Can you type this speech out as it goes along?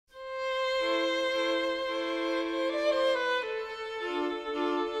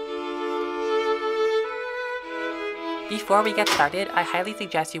Before we get started, I highly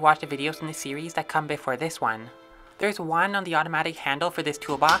suggest you watch the videos in the series that come before this one. There's one on the automatic handle for this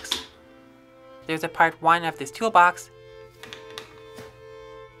toolbox. There's a part 1 of this toolbox.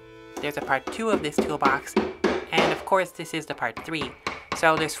 There's a part 2 of this toolbox. And of course this is the part 3.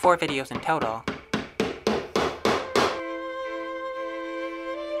 So there's 4 videos in total.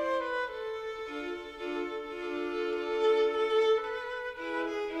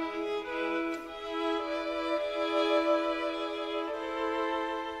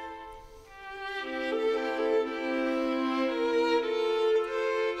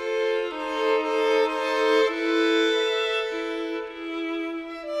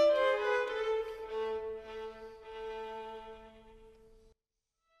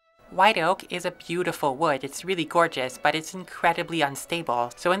 White oak is a beautiful wood. It's really gorgeous, but it's incredibly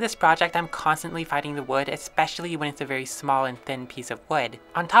unstable. So in this project, I'm constantly fighting the wood, especially when it's a very small and thin piece of wood.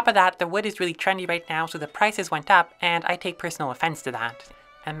 On top of that, the wood is really trendy right now, so the prices went up, and I take personal offense to that.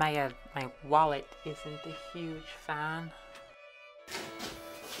 And my wallet isn't a huge fan.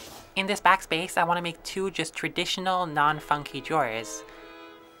 In this backspace, I want to make 2 just traditional, non-funky drawers.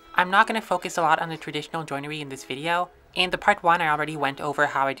 I'm not going to focus a lot on the traditional joinery in this video. In the part 1, I already went over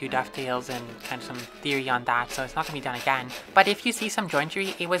how I do dovetails and kind of some theory on that, so it's not going to be done again. But if you see some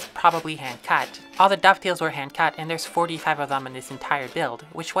joinery, it was probably hand cut. All the dovetails were hand cut, and there's 45 of them in this entire build,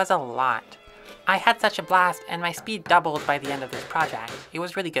 which was a lot. I had such a blast, and my speed doubled by the end of this project. It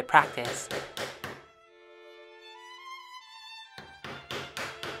was really good practice.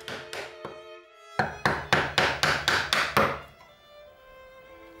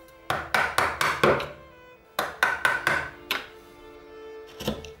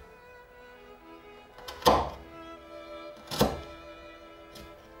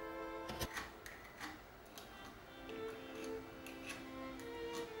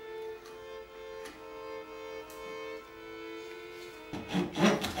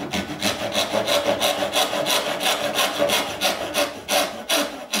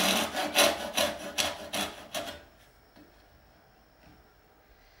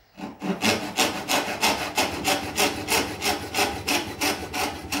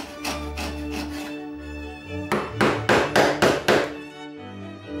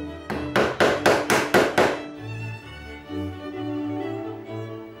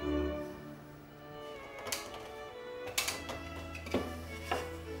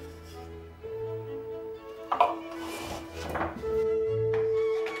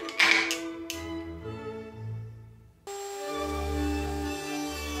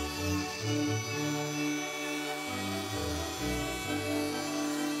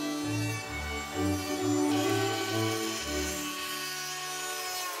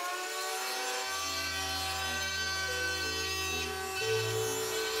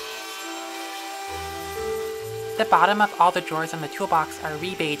 The bottom of all the drawers on the toolbox are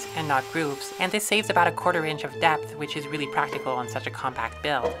rebates and not grooves, and this saves about a 1/4 inch of depth, which is really practical on such a compact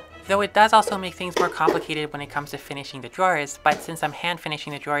build. Though it does also make things more complicated when it comes to finishing the drawers, but since I'm hand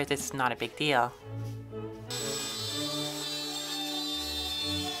finishing the drawers, it's not a big deal.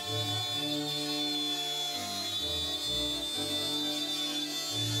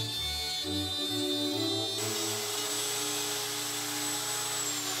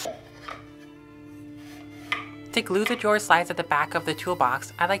 To glue the drawer sides at the back of the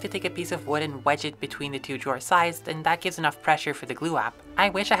toolbox, I like to take a piece of wood and wedge it between the 2 drawer sides, and that gives enough pressure for the glue up. I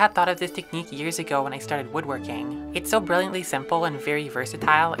wish I had thought of this technique years ago when I started woodworking. It's so brilliantly simple and very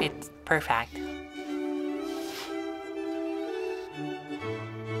versatile, it's perfect.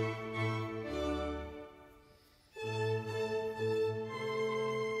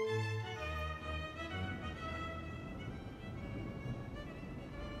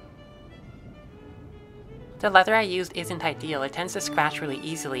 The leather I used isn't ideal, it tends to scratch really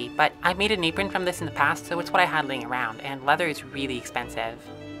easily, but I made an apron from this in the past, so it's what I had laying around, and leather is really expensive.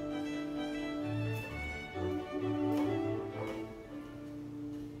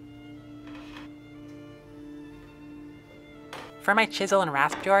 For my chisel and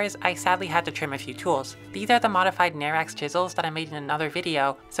rasp drawers, I sadly had to trim a few tools. These are the modified Nerax chisels that I made in another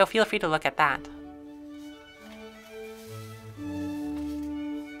video, so feel free to look at that.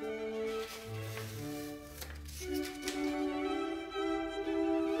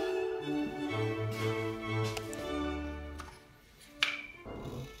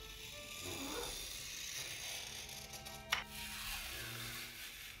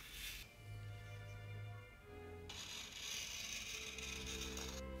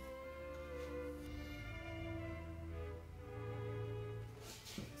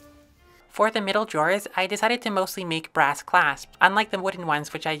 For the middle drawers, I decided to mostly make brass clasps, unlike the wooden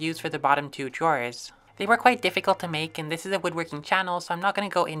ones which I used for the bottom 2 drawers. They were quite difficult to make, and this is a woodworking channel, so I'm not going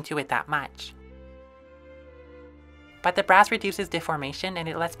to go into it that much. But the brass reduces deformation and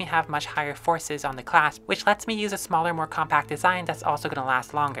it lets me have much higher forces on the clasp, which lets me use a smaller, more compact design that's also going to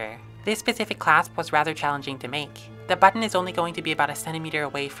last longer. This specific clasp was rather challenging to make. The button is only going to be about a centimeter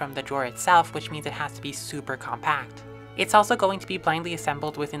away from the drawer itself, which means it has to be super compact. It's also going to be blindly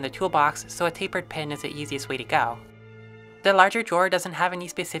assembled within the toolbox, so a tapered pin is the easiest way to go. The larger drawer doesn't have any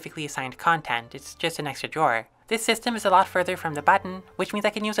specifically assigned content, it's just an extra drawer. This system is a lot further from the button, which means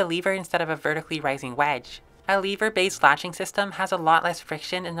I can use a lever instead of a vertically rising wedge. A lever-based latching system has a lot less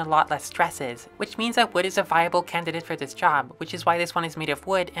friction and a lot less stresses, which means that wood is a viable candidate for this job, which is why this one is made of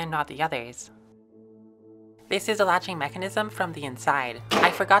wood and not the others. This is a latching mechanism from the inside. I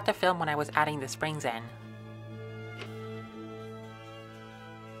forgot to film when I was adding the springs in.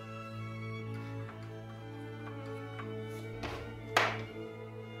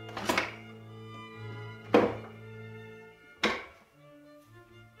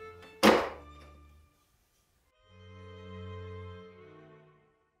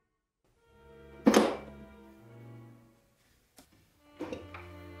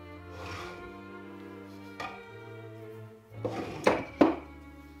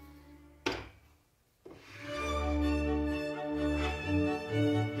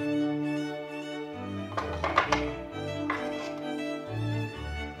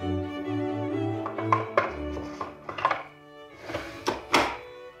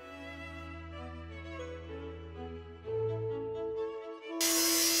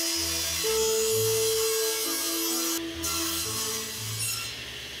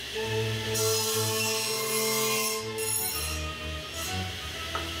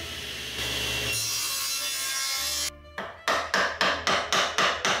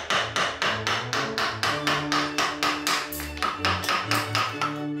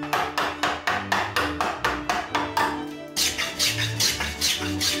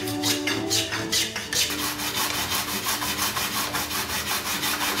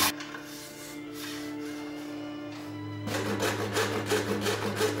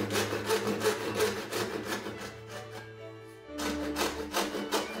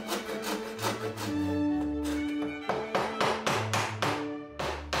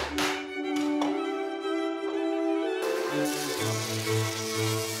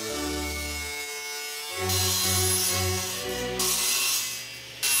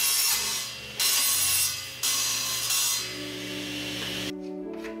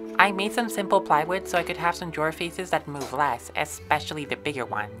 I made some simple plywood so I could have some drawer faces that move less, especially the bigger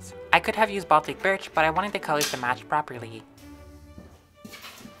ones. I could have used Baltic birch, but I wanted the colors to match properly.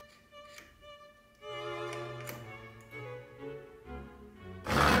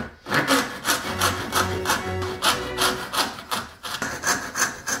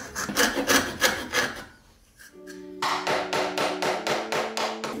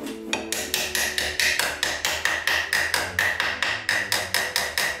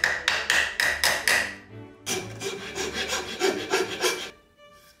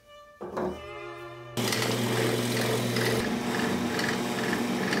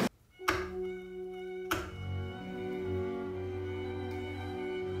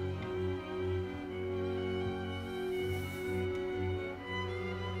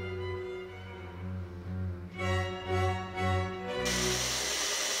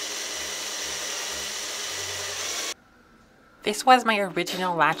 This was my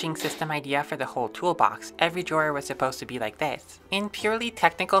original latching system idea for the whole toolbox. Every drawer was supposed to be like this. In purely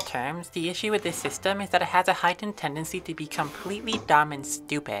technical terms, the issue with this system is that it has a heightened tendency to be completely dumb and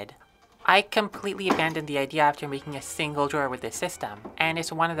stupid. I completely abandoned the idea after making a single drawer with this system, and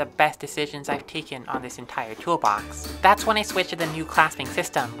it's one of the best decisions I've taken on this entire toolbox. That's when I switched to the new clasping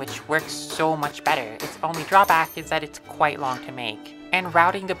system, which works so much better. Its only drawback is that it's quite long to make. And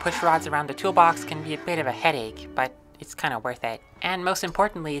routing the push rods around the toolbox can be a bit of a headache, but it's kind of worth it. And most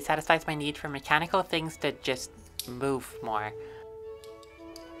importantly, it satisfies my need for mechanical things to just move more.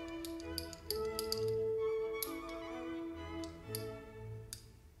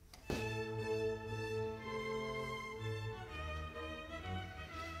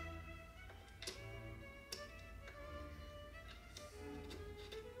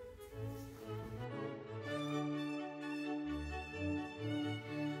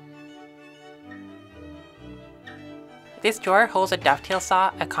 This drawer holds a dovetail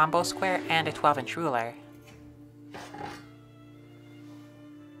saw, a combo square, and a 12-inch ruler.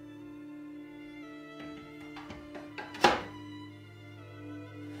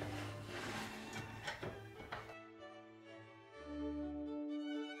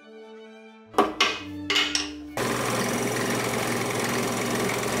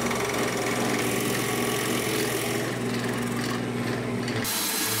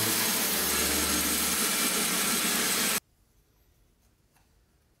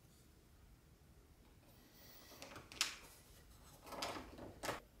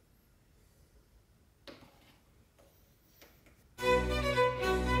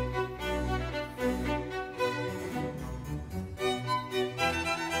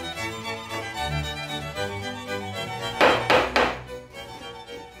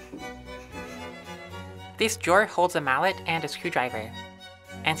 This drawer holds a mallet and a screwdriver.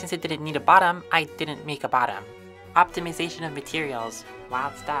 And since it didn't need a bottom, I didn't make a bottom. Optimization of materials.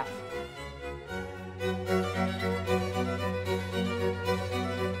 Wild stuff.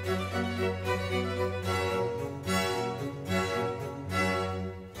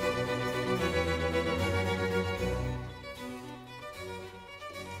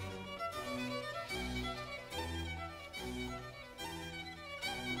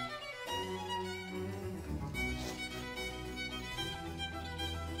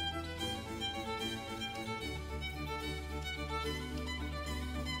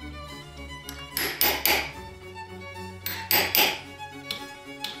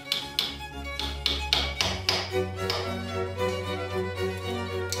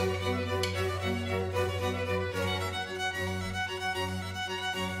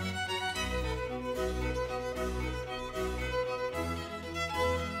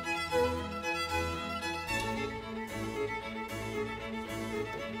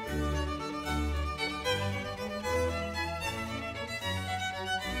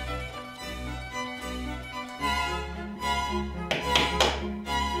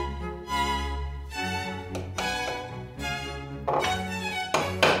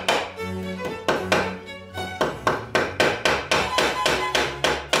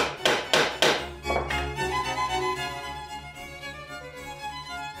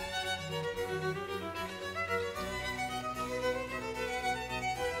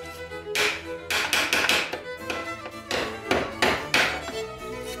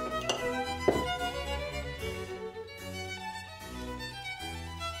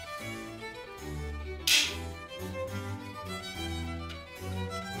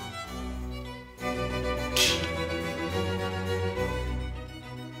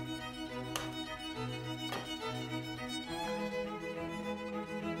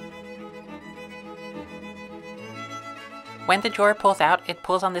 When the drawer pulls out, it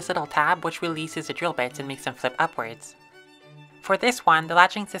pulls on this little tab which releases the drill bits and makes them flip upwards. For this one, the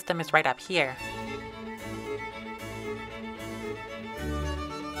latching system is right up here.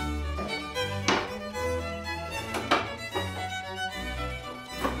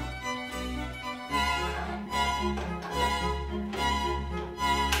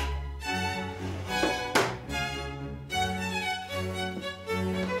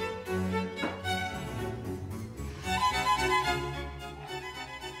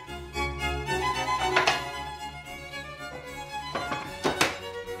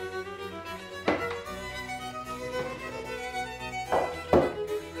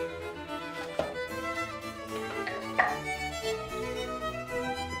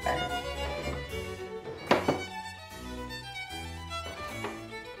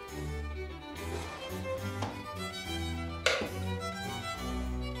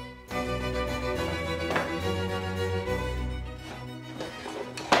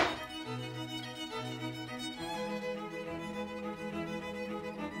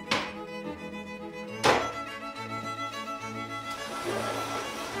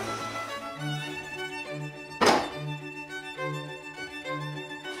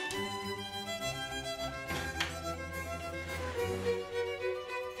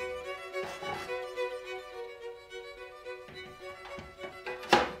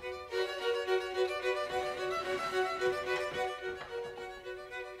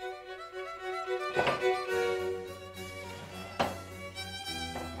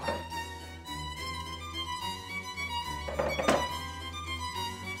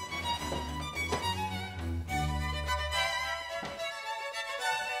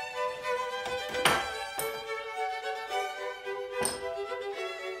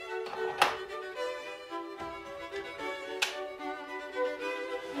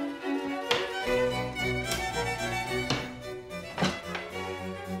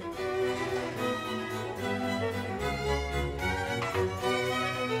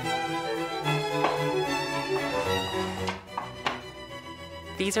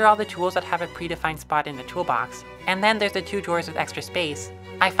 These are all the tools that have a predefined spot in the toolbox. And then there's the two drawers with extra space.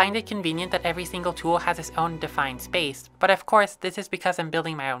 I find it convenient that every single tool has its own defined space, but of course this is because I'm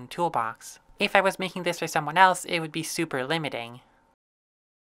building my own toolbox. If I was making this for someone else, it would be super limiting.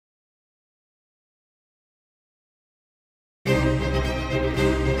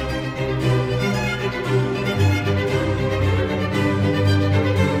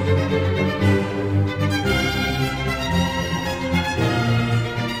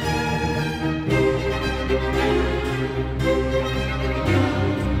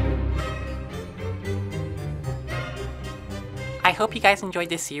 I I hope you guys enjoyed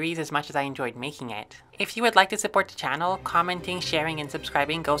this series as much as I enjoyed making it. If you would like to support the channel, commenting, sharing, and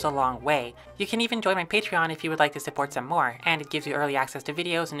subscribing goes a long way. You can even join my Patreon if you would like to support some more, and it gives you early access to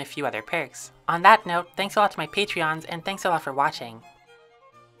videos and a few other perks. On that note, thanks a lot to my Patreons, and thanks a lot for watching.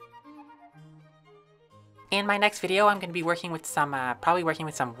 In my next video, I'm going to be working with some, probably working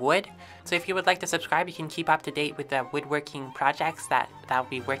with some wood. So if you would like to subscribe, you can keep up to date with the woodworking projects that will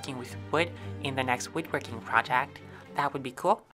be working with wood in the next woodworking project. That would be cool.